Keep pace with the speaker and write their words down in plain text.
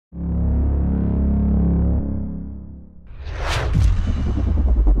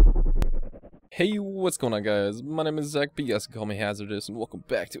Hey, what's going on, guys? My name is Zach, but you guys can call me Hazardous, and welcome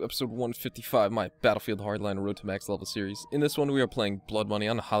back to episode 155 of my Battlefield Hardline Road to Max level series. In this one, we are playing Blood Money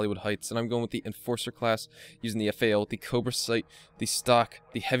on Hollywood Heights, and I'm going with the Enforcer class, using the FAL with the Cobra sight, the stock,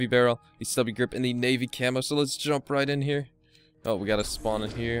 the heavy barrel, the stubby grip, and the navy camo. So let's jump right in here. Oh, we gotta spawn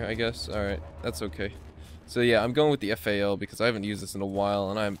in here, I guess. Alright, that's okay. So yeah, I'm going with the FAL because I haven't used this in a while,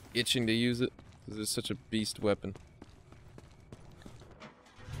 and I'm itching to use it, because it's such a beast weapon.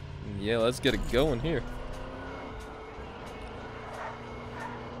 Yeah, let's get it going here.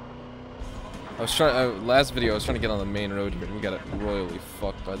 I was trying. Last video, I was trying to get on the main road here, and we got it royally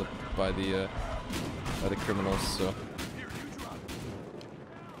fucked by the criminals. So,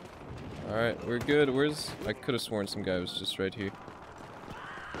 all right, we're good. I could have sworn some guy was just right here.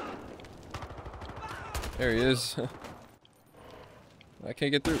 There he is. I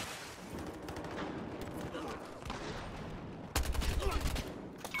can't get through.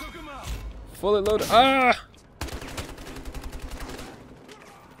 Fully loaded. Ah!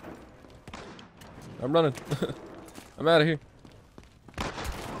 I'm running. I'm out of here.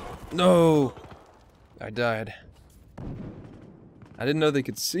 No! I died. I didn't know they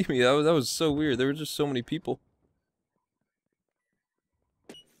could see me. That was so weird. There were just so many people.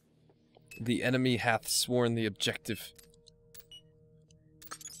 The enemy hath sworn the objective.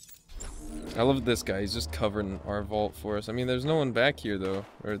 I love this guy. He's just covering our vault for us. I mean, there's no one back here, though.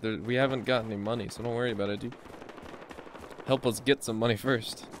 We haven't got any money, so don't worry about it, dude. Help us get some money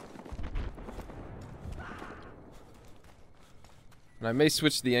first. And I may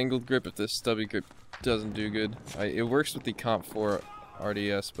switch the angled grip if this stubby grip doesn't do good. It works with the Comp 4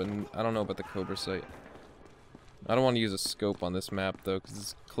 RDS, but I don't know about the Cobra sight. I don't want to use a scope on this map, though, because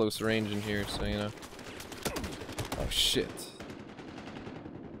it's close range in here, so, you know. Oh, shit.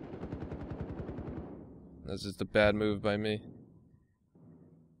 That's just a bad move by me.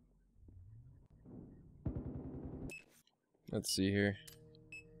 Let's see here.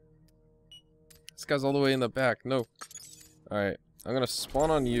 This guy's all the way in the back. No. Alright. I'm gonna spawn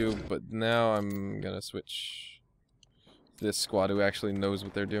on you, but now I'm gonna switch this squad who actually knows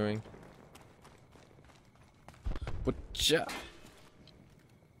what they're doing. Whatcha?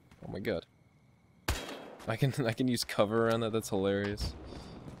 Oh my god. I can use cover around that. That's hilarious.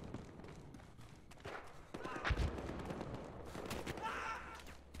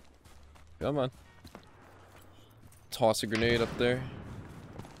 Come on. Toss a grenade up there.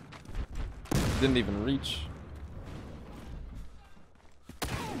 Didn't even reach.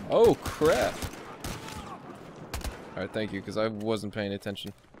 Oh, crap. Alright, thank you, because I wasn't paying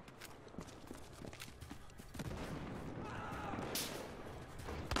attention.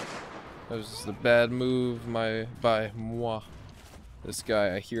 That was just a bad move by moi. This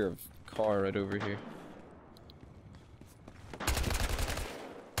guy, I hear a car right over here.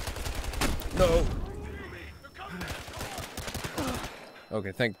 No!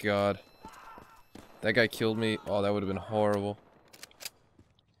 Okay, thank God. That guy killed me. Oh, that would have been horrible.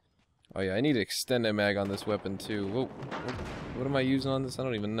 Oh yeah, I need to extend a mag on this weapon too. Whoa. What am I using on this? I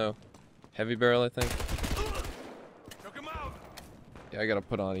don't even know. Heavy barrel, I think. Yeah, I gotta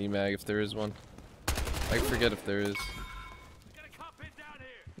put on E-mag if there is one. I forget if there is.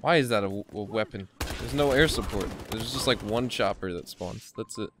 Why is that a weapon? There's no air support. There's just like one chopper that spawns.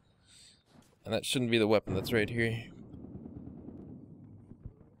 That's it. And that shouldn't be the weapon that's right here.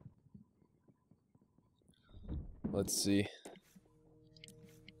 Let's see.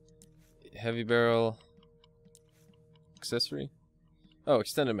 Heavy barrel. Accessory? Oh,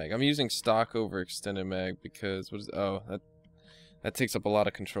 extended mag. I'm using stock over extended mag because what is oh, that takes up a lot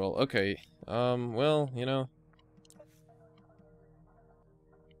of control. Okay. Well, you know.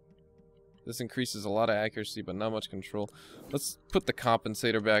 This increases a lot of accuracy, but not much control. Let's put the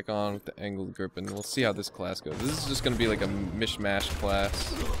compensator back on with the angled grip, and we'll see how this class goes. This is just going to be like a mishmash class.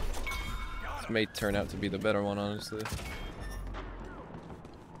 This may turn out to be the better one, honestly.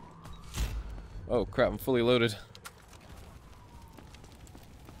 Oh, crap, I'm fully loaded.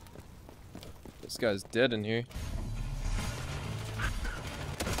 This guy's dead in here.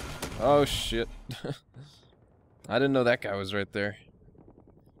 Oh, shit. I didn't know that guy was right there.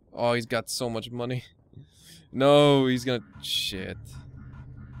 Oh, he's got so much money. No, he's gonna... Shit.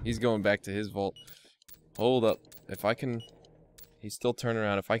 He's going back to his vault. Hold up. If I can... He's still turning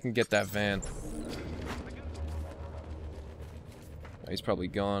around. If I can get that van. Oh, he's probably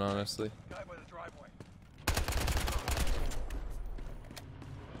gone, honestly.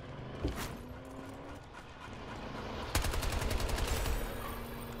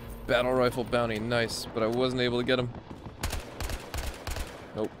 Battle rifle bounty, nice. But I wasn't able to get him.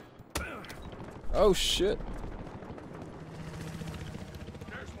 Nope. Oh, shit.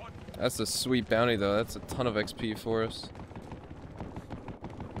 That's a sweet bounty, though. That's a ton of XP for us.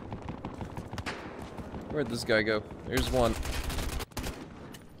 Where'd this guy go? There's one.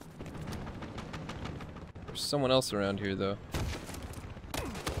 There's someone else around here, though.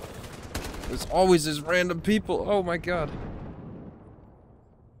 There's always these random people. Oh my god.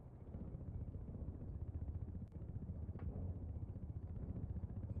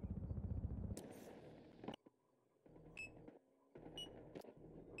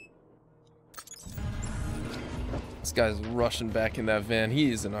 This guy's rushing back in that van. He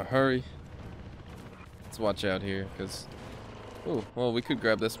is in a hurry. Let's watch out here, because... Oh, well, we could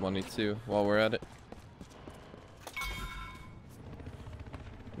grab this money, too, while we're at it. I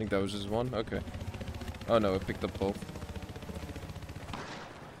think that was just one? Okay. Oh, no, it picked up both.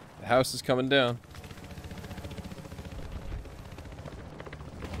 The house is coming down.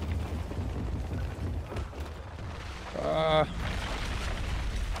 Ah...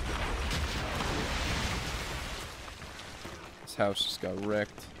 This house just got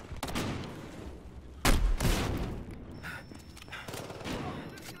wrecked.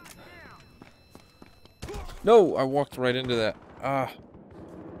 No, I walked right into that. Ah.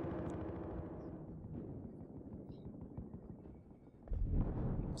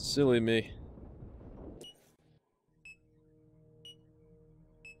 Silly me.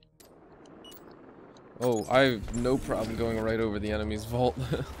 Oh, I have no problem going right over the enemy's vault.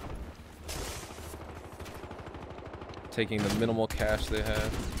 Taking the minimal cash they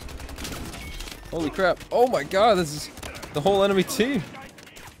have. Holy crap. Oh my god, this is the whole enemy team.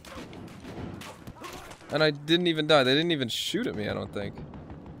 And I didn't even die. They didn't even shoot at me, I don't think.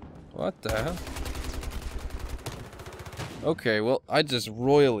 What the hell? Okay, well, I just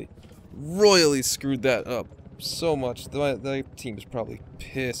royally screwed that up so much. The team is probably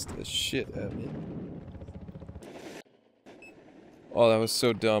pissed as shit at me. Oh, that was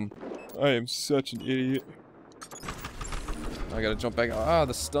so dumb. I am such an idiot. I gotta jump back. Ah,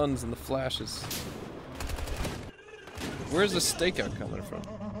 the stuns and the flashes. Where's the stakeout coming from?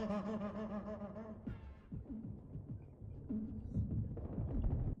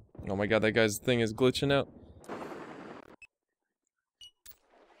 Oh my god, that guy's thing is glitching out.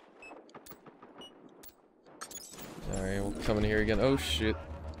 Alright, we'll come in here again. Oh shit.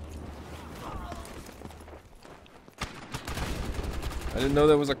 I didn't know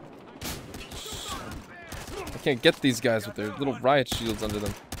that was a... I can't get these guys with their little riot shields under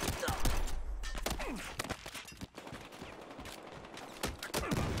them.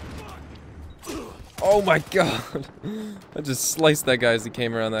 Oh my god! I just sliced that guy as he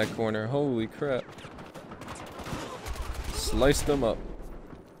came around that corner. Holy crap. Sliced him up.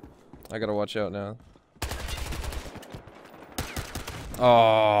 I gotta watch out now.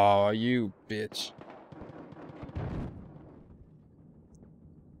 Oh, you bitch.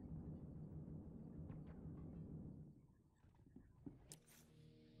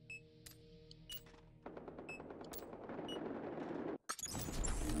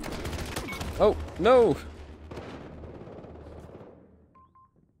 Oh, no!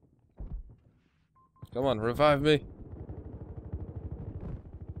 Come on, revive me.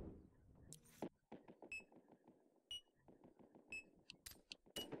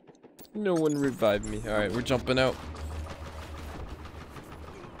 No one revived me. Alright, we're jumping out.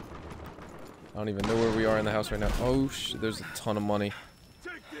 I don't even know where we are in the house right now. Oh, shit, there's a ton of money.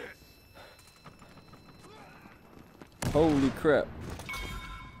 Holy crap.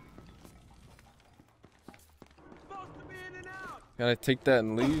 Can I take that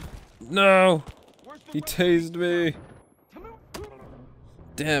and leave? No! He tased me!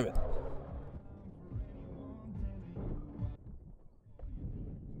 Damn it.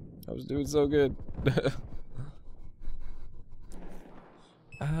 I was doing so good.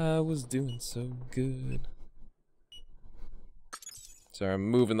 I was doing so good. Sorry, I'm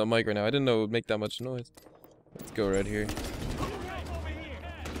moving the mic right now. I didn't know it would make that much noise. Let's go right here.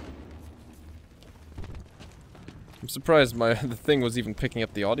 I'm surprised the thing was even picking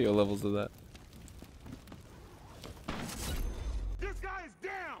up the audio levels of that. This guy is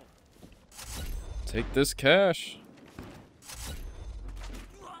down. Take this cash.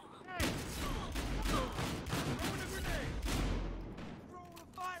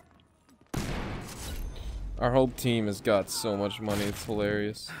 Our whole team has got so much money, it's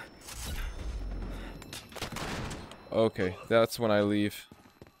hilarious. Okay, that's when I leave.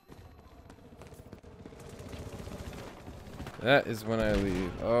 That is when I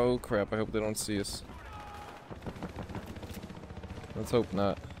leave. Oh crap, I hope they don't see us. Let's hope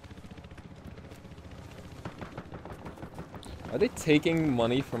not. Are they taking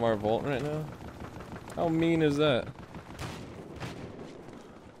money from our vault right now? How mean is that?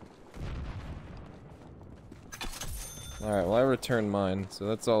 Alright, well I returned mine, so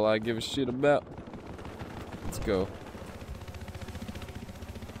that's all I give a shit about. Let's go.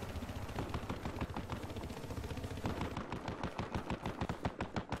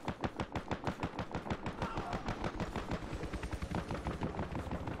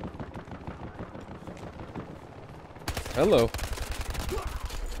 Hello.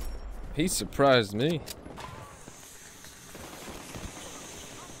 He surprised me.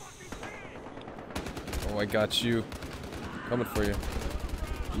 Oh, I got you. Coming for you.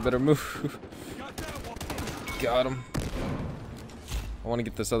 You better move. Got him. I want to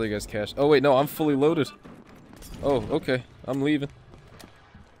get this other guy's cash. Oh wait, no, I'm fully loaded. Oh, okay. I'm leaving.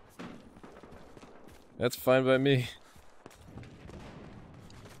 That's fine by me.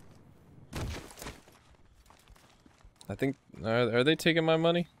 I think... Are they taking my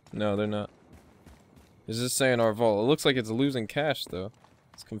money? No, they're not. It's just saying our vault. It looks like it's losing cash, though.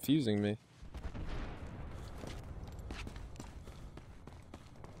 It's confusing me.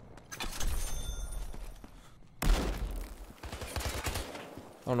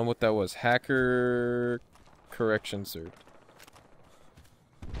 I don't know what that was. Hacker... correction served.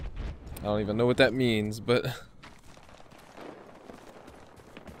 I don't even know what that means, but...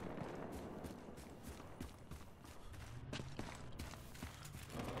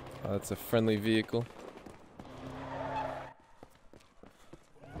 Oh, that's a friendly vehicle.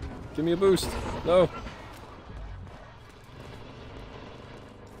 Give me a boost. No.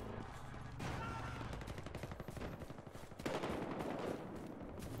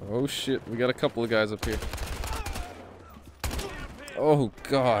 Oh shit, we got a couple of guys up here. Oh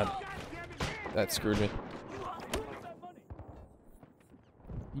god. That screwed me.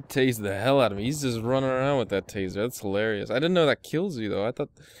 He tased the hell out of me. He's just running around with that taser. That's hilarious. I didn't know that kills you though. I thought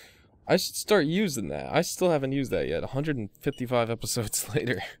I should start using that. I still haven't used that yet. 155 episodes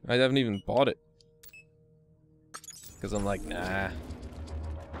later. I haven't even bought it. Because I'm like, nah.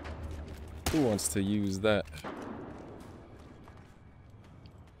 Who wants to use that?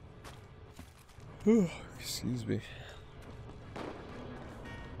 Excuse me.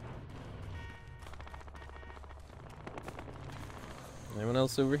 Anyone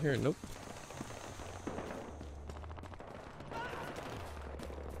else over here? Nope.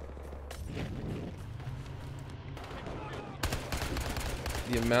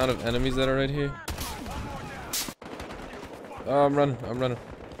 The amount of enemies that are right here. Oh, I'm running. I'm running.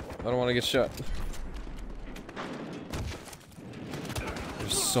 I don't want to get shot.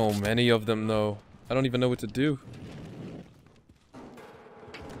 There's so many of them, though. I don't even know what to do.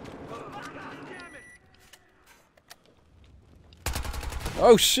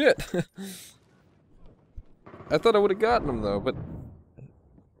 Oh shit! I thought I would have gotten him though, but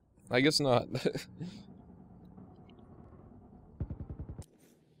I guess not. There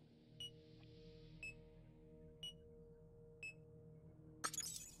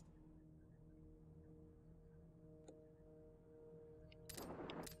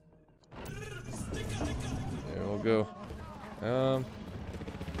we'll go.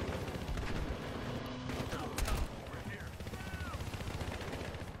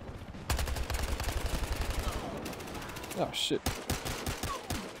 Oh shit.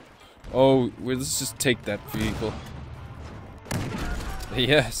 Oh, let's just take that vehicle.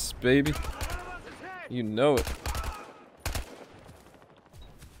 Yes, baby. You know it.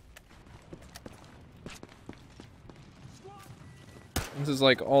 This is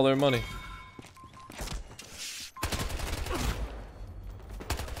like all their money.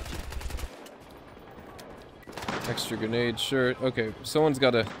 Extra grenade, sure. Okay, someone's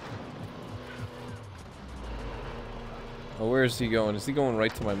gotta... Oh, where is he going? Is he going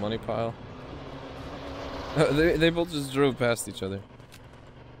right to my money pile? They both just drove past each other.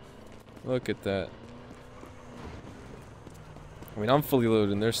 Look at that. I mean, I'm fully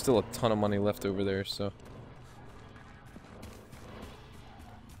loaded and there's still a ton of money left over there, so...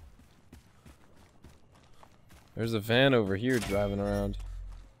 There's a van over here driving around.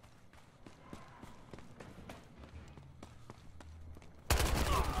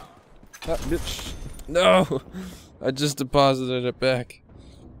 Ah, bitch. No! I just deposited it back.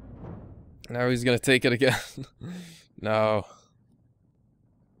 Now he's gonna take it again. No.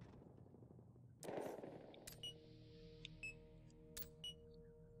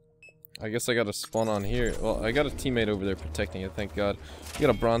 I guess I gotta spawn on here. Well, I got a teammate over there protecting it, thank God. You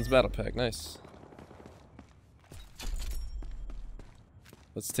got a bronze battle pack, nice.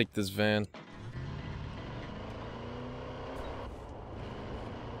 Let's take this van.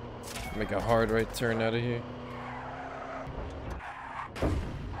 Make a hard right turn out of here.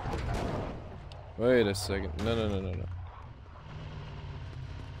 Wait a second. No, no, no, no, no.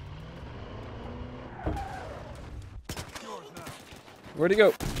 Where'd he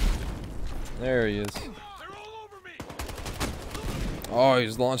go? There he is. Oh,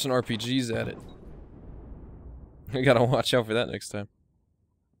 he's launching RPGs at it. We gotta watch out for that next time.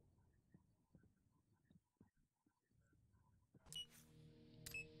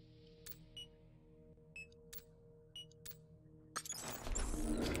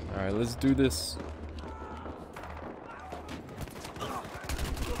 Alright, let's do this.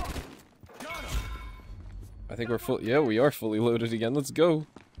 I think we're full. Yeah, we are fully loaded again. Let's go.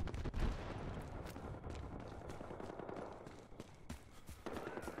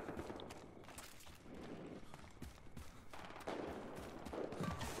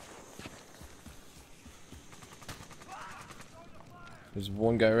 There's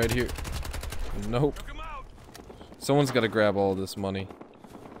one guy right here. Nope. Someone's got to grab all this money.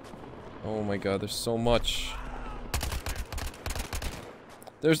 Oh my god, there's so much.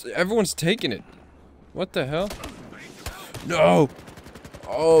 Everyone's taking it. What the hell? No!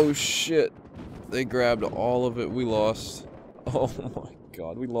 Oh shit. They grabbed all of it. We lost. Oh my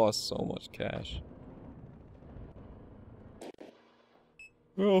god, we lost so much cash.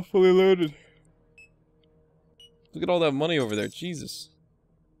 We're all fully loaded. Look at all that money over there. Jesus.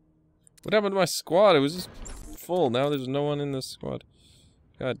 What happened to my squad? It was just full. Now there's no one in this squad.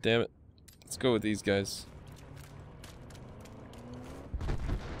 God damn it. Let's go with these guys.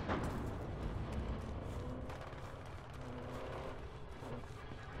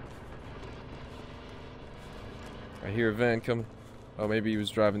 I hear a van coming. Oh, maybe he was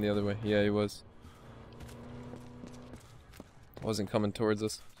driving the other way. Yeah, he was. Wasn't coming towards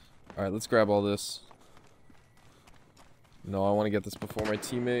us. Alright, let's grab all this. No, I want to get this before my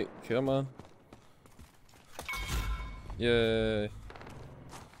teammate. Come on. Yay.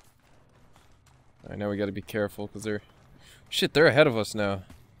 Alright, now we gotta be careful, because they're... Shit, they're ahead of us now.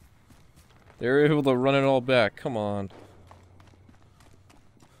 They're able to run it all back. Come on.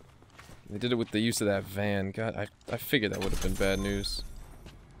 They did it with the use of that van. God, I figured that would have been bad news.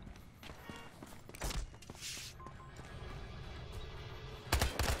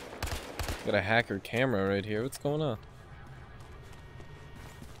 Got a hacker camera right here. What's going on?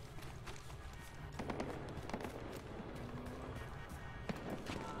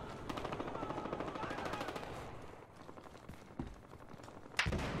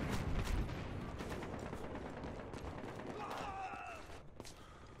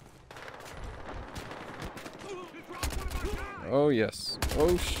 Oh yes.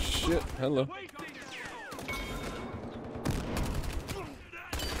 Oh shit. Hello.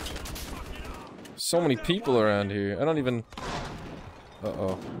 So many people around here. I don't even...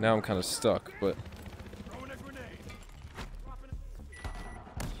 Uh-oh. Now I'm kind of stuck, but...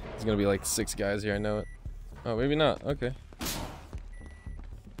 There's gonna be like 6 guys here, I know it. Oh, maybe not. Okay.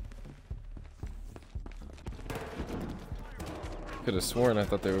 Could have sworn I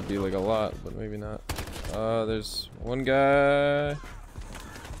thought there would be like a lot, but maybe not. There's one guy.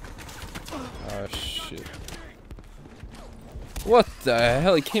 Oh shit. What the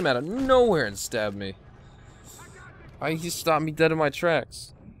hell? He came out of nowhere and stabbed me. He stopped me dead in my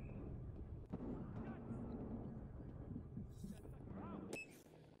tracks.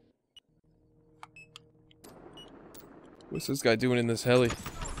 What's this guy doing in this heli?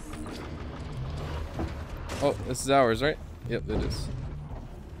 Oh, this is ours, right? Yep, it is.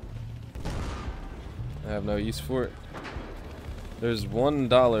 I have no use for it. There's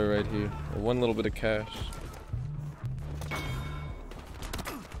 $1 right here. Or one little bit of cash.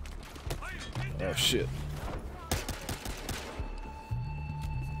 Oh shit.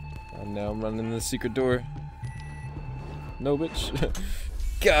 And now I'm running in the secret door. No bitch.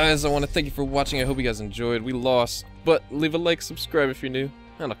 Guys, I want to thank you for watching. I hope you guys enjoyed. We lost, but leave a like, subscribe if you're new,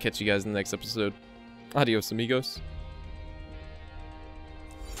 and I'll catch you guys in the next episode. Adios, amigos.